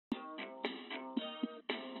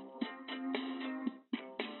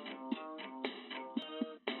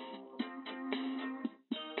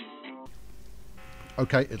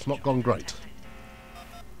Okay, it's not gone great.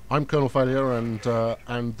 I'm Colonel Failure, and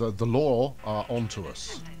the law are onto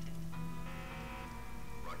us.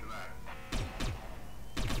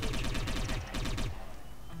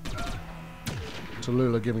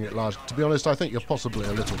 Tallulah giving it large. To be honest, I think you're possibly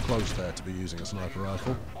a little close there to be using a sniper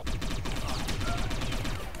rifle.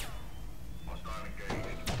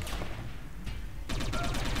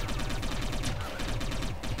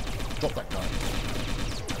 Drop that guy.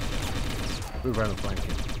 Move around and flank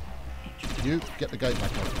him. You, get the gate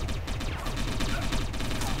back open.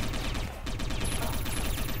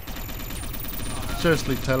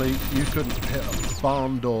 Seriously, Telly, you couldn't hit a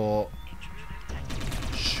barn door.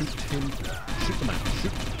 Shoot him. Shoot the man.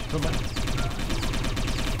 Shoot the man.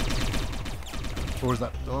 Or is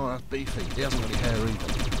that... Oh, that's beefy. He hasn't got any hair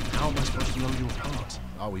either. How am I supposed to know you apart?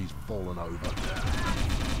 Oh, he's fallen over.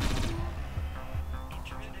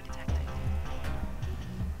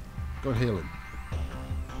 Go and heal him.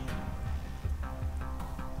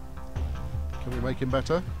 Can we make him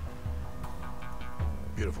better?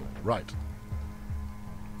 Beautiful. Right.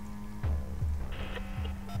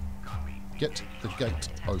 Get the gate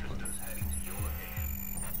open.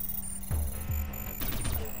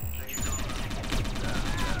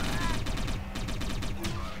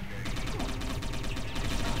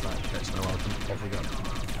 Right, okay, so now off we go.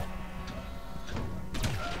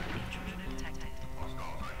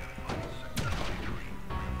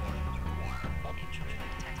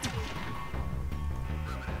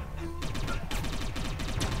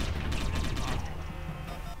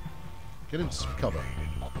 Get into some cover.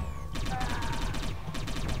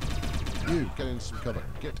 You, get into some cover.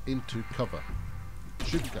 Get into cover.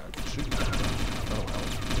 Shoot the guy. Shoot the guy. That'll help.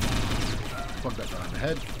 Plug that guy in the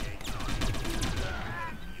head.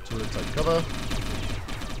 So we'll take cover.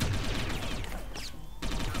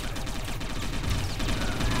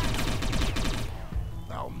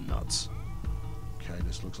 Oh, nuts. Okay,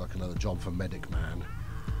 this looks like another job for Medic Man.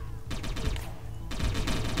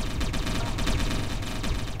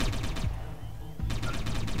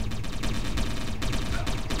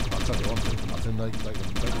 I'll tell you one thing, nothing,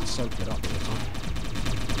 they can soak it up a little.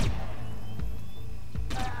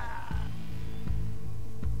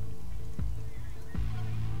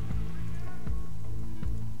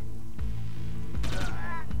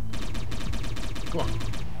 Come on.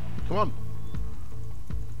 Come on.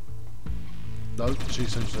 No, she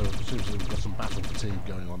seems to have got some battle fatigue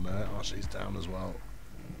going on there. Oh, she's down as well.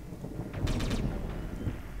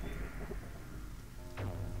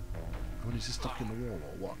 Oh, is he stuck in the wall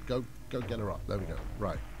or what? Go get her up. There we go.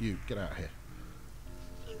 Right, you, get out of here.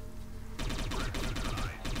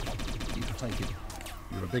 You can take it.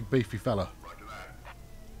 You're a big beefy fella.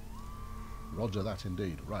 Roger that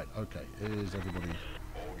indeed. Right, okay. Here's everybody.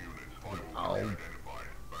 Oh.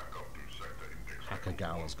 Hacker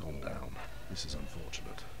Gal has gone down. This is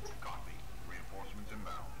unfortunate.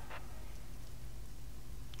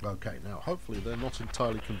 Okay, now hopefully they're not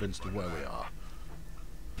entirely convinced of where we are.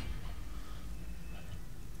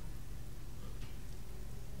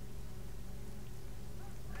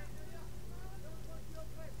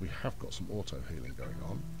 We have got some auto healing going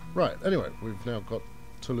on. Right, anyway, we've now got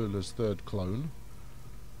Tallulah's third clone.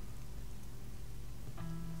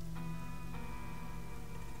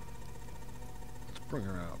 Let's bring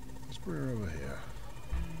her out. Let's bring her over here.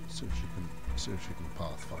 See if she can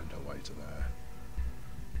pathfind her way to there.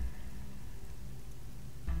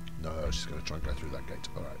 No, she's going to try and go through that gate.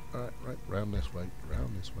 Alright, right, round this way,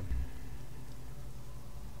 round this way.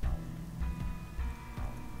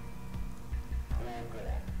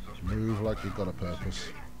 Move like you've got a purpose.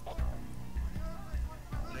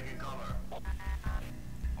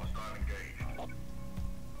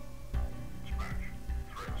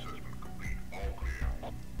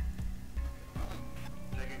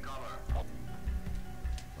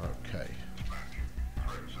 Okay.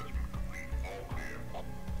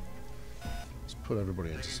 Let's put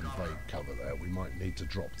everybody into some vague cover there. We might need to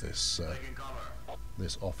drop this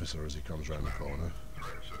this officer as he comes round the corner.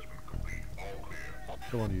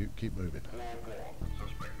 Come on, you keep moving.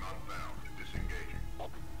 Suspect not found. Disengaging.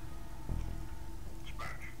 Dispatch.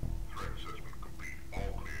 Threat assessment complete.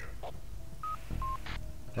 All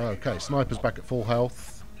clear. Okay, sniper's back at full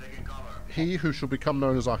health. He who shall become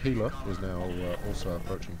known as our healer is now also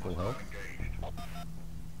approaching full health.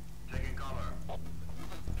 Taking cover.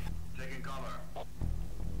 Taking cover.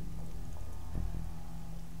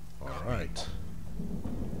 Alright.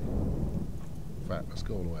 In fact, let's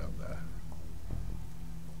go all the way up there.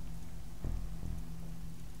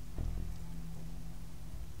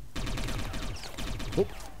 Oh.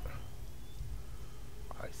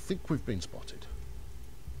 I think we've been spotted.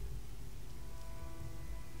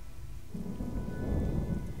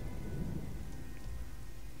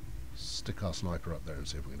 stick our sniper up there and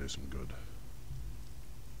see if we can do some good.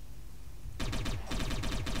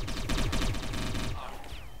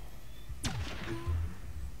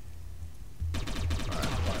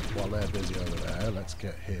 Right, while they're busy over there, let's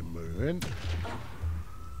get him moving.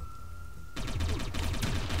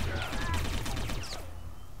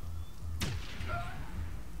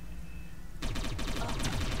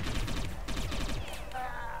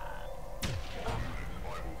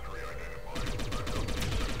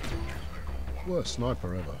 Worst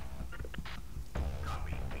sniper ever.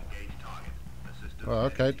 Oh,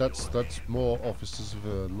 okay, that's more officers of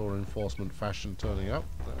a law enforcement fashion turning up.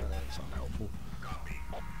 That's unhelpful.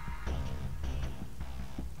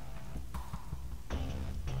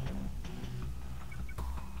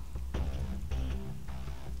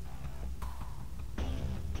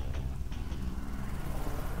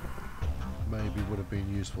 Maybe would have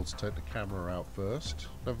been useful to take the camera out first.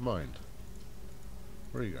 Never mind.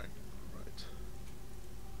 Where are you going? Right.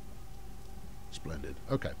 Splendid.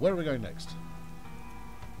 Okay, where are we going next?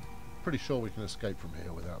 Pretty sure we can escape from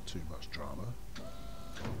here without too much drama.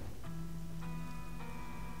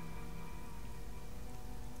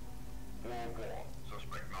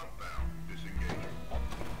 Suspect not found. Disengaging.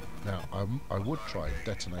 Now, I would try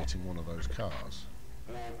detonating one of those cars.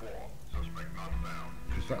 Suspect not found.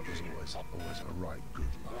 Because that was always a right good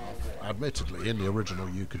laugh. Admittedly, in the original,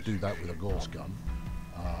 you could do that with a Gauss gun,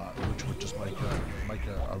 which would just make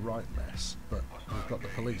a right mess. But we've got the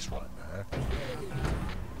police right there,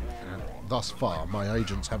 and thus far, my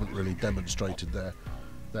agents haven't really demonstrated their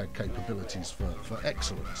capabilities for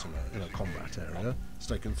excellence in a combat area. It's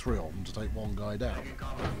taken 3 of them to take one guy down. Taking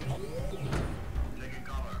cover.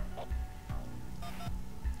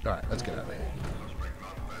 All right, let's get out of here. Suspect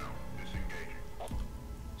not found. Disengaging.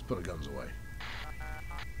 Let's put the guns away.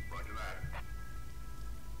 Roger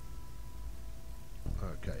that.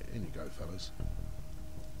 Okay, in you go, fellas.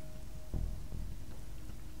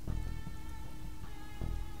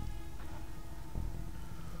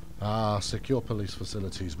 Ah, secure police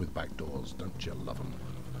facilities with back doors. Don't you love them?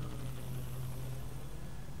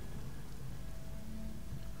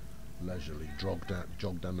 Leisurely jog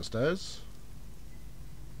down the stairs.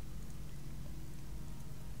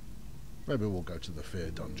 Maybe we'll go to the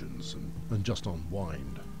fear dungeons and just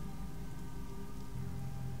unwind.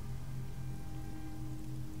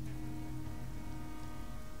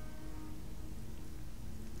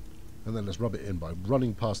 And then let's rub it in by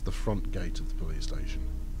running past the front gate of the police station.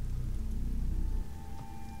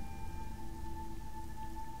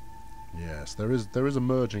 Yes, there is a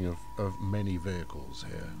merging of many vehicles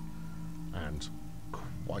here, and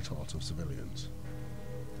quite a lot of civilians.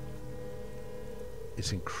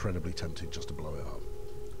 It's incredibly tempting just to blow it up.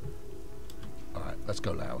 Alright, let's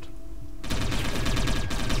go loud.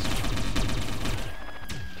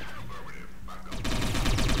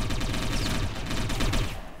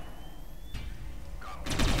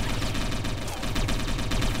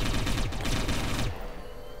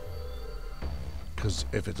 Because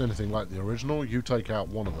if it's anything like the original, you take out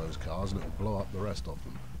one of those cars and it'll blow up the rest of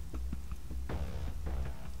them.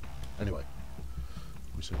 Anyway,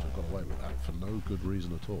 we seem to have got away with that for no good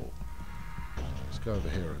reason at all. Let's go over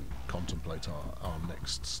here and contemplate our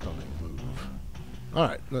next stunning move.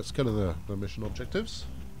 Alright, let's go to the mission objectives.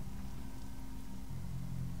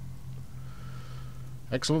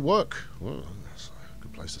 Excellent work. Well, that's a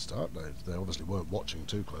good place to start. They obviously weren't watching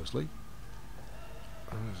too closely.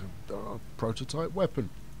 There's a prototype weapon.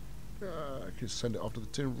 I can send it off to the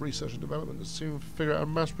team of research and development to soon figure out how to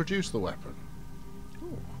mass produce the weapon.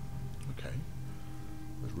 Oh, okay.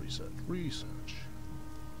 Let's research.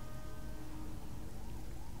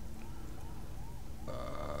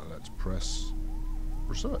 Let's press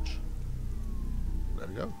research. There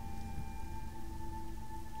we go.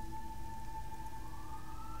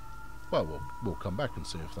 Well, we'll come back and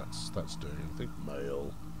see if that's doing anything.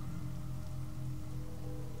 Mail.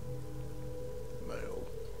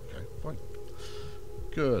 Okay, fine.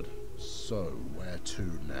 Good. So, where to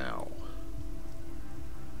now?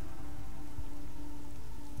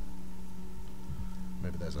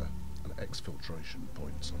 Maybe there's an exfiltration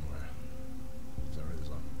point somewhere. If there is,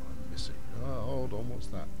 I'm missing. Oh, hold on, what's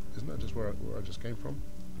that? Isn't that just where I just came from?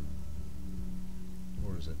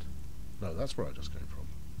 Or is it? No, that's where I just came from.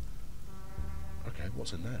 Okay,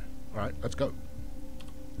 what's in there? Alright, let's go.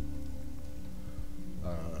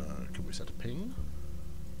 Can we set a ping?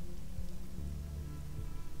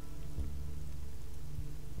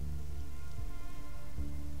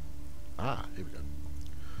 Ah, here we go.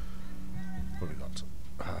 What have we got?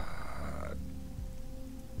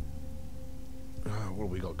 What have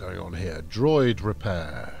we got going on here? Droid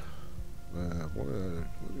repair.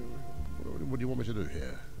 do you want me to do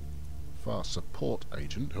here? Fast support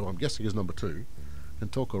agent, who I'm guessing is number 2, can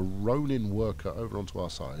talk a Ronin worker over onto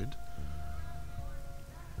our side.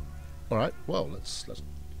 Alright, well, let's...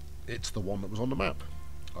 It's the one that was on the map.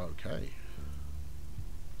 Okay.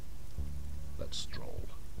 Let's stroll.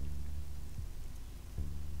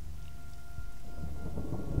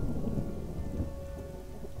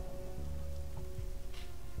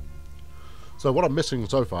 So what I'm missing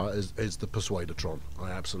so far is the Persuadertron.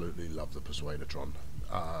 I absolutely love the Persuadertron.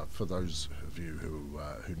 For those of you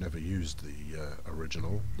who never used the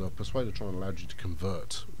original, the Persuadertron allowed you to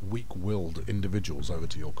convert weak-willed individuals over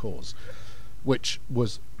to your cause, which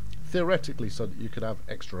was theoretically so that you could have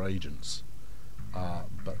extra agents.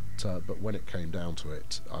 But when it came down to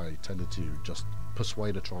it, I tended to just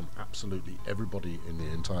Persuadertron absolutely everybody in the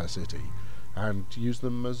entire city, and use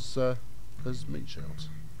them as meat shells.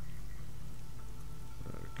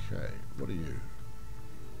 Okay, what are you?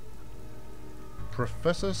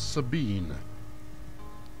 Professor Sabine.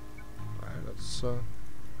 Alright, let's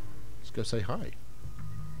go say hi.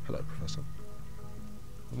 Hello, Professor.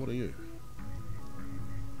 And what are you?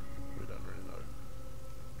 We don't really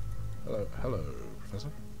know. Hello,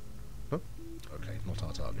 Professor. Huh? Okay, not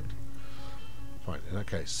our target. Fine, in that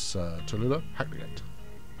case, Tallulah, hack the gate.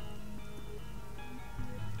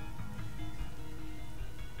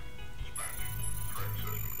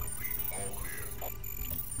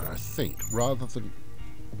 I think, rather than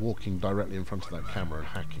walking directly in front of that camera and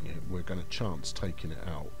hacking it, we're going to chance taking it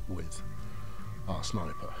out with our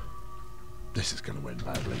sniper. This is going to win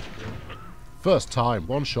badly. First time,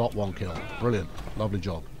 1 shot, 1 kill. Brilliant. Lovely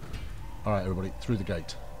job. Alright, everybody, through the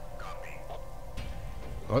gate.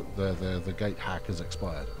 Oh, the gate hack has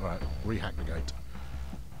expired. Alright, rehack the gate.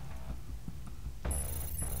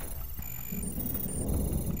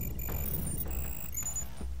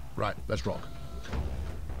 Right, let's rock.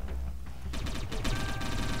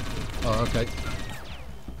 Oh, okay.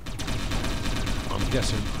 I'm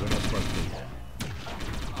guessing we're not supposed to be here.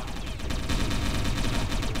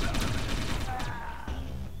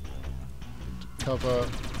 Into cover.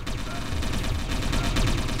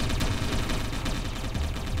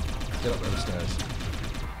 Get up those stairs.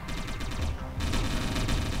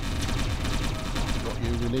 Not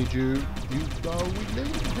you, we need you. Oh, we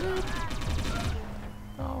need you.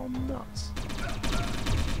 Oh, nuts.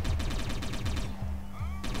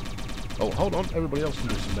 Oh, hold on. Everybody else can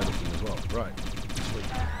do some medicine as well. Right. Sweet.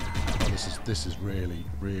 Oh, this is really,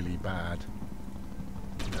 really bad.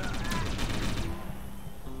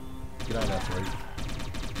 Get out of there, 3.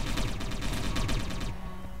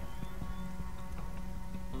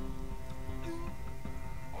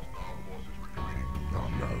 Oh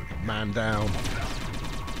no. Man down.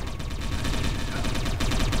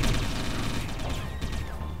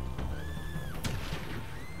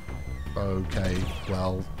 Okay,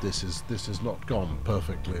 well, this has not gone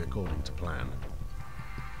perfectly according to plan.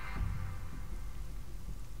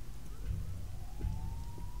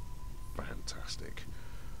 Fantastic.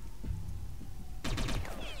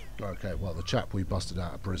 Okay, well, the chap we busted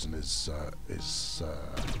out of prison is well,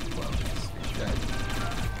 he's dead.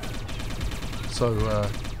 So,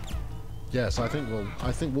 yes, I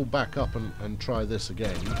think we'll back up and try this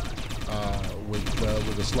again. With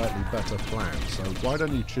a slightly better plan. So why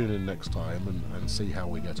don't you tune in next time and see how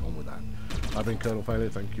we get on with that. I've been Colonel Failure.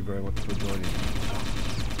 Thank you very much for joining.